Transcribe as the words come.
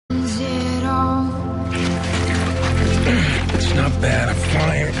It's not bad. I'm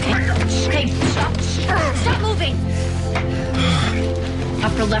fine. Okay, stop moving.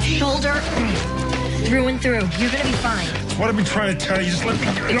 Upper left shoulder, through and through. You're gonna be fine. What I've been trying to tell you, just let me...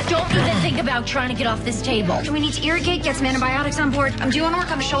 Don't even think about trying to get off this table. Do we need to irrigate, get some antibiotics on board? Do you want to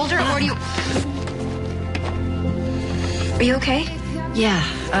work on the shoulder, or do you... Are you okay? Yeah,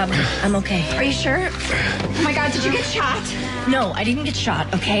 I'm okay. Are you sure? Oh my God, did you get shot? No, I didn't get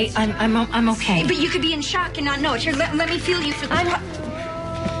shot, okay? I'm okay. But you could be in shock and not know it. Here, let me feel you.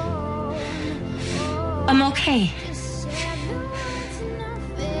 I'm okay.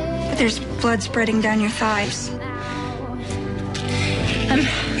 But there's blood spreading down your thighs. I'm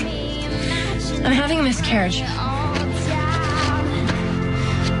having a miscarriage.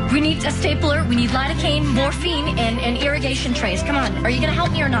 We need a stapler, we need lidocaine, morphine, and irrigation trays. Come on, are you gonna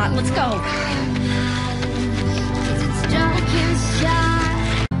help me or not? Let's go.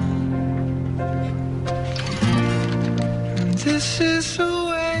 This is the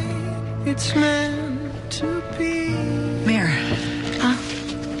way it's meant to be. Mayor. Huh?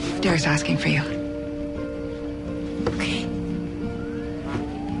 Derek's asking for you. Okay.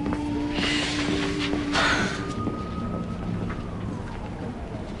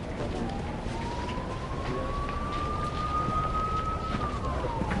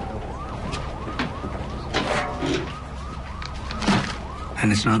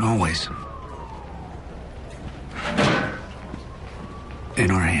 And it's not always.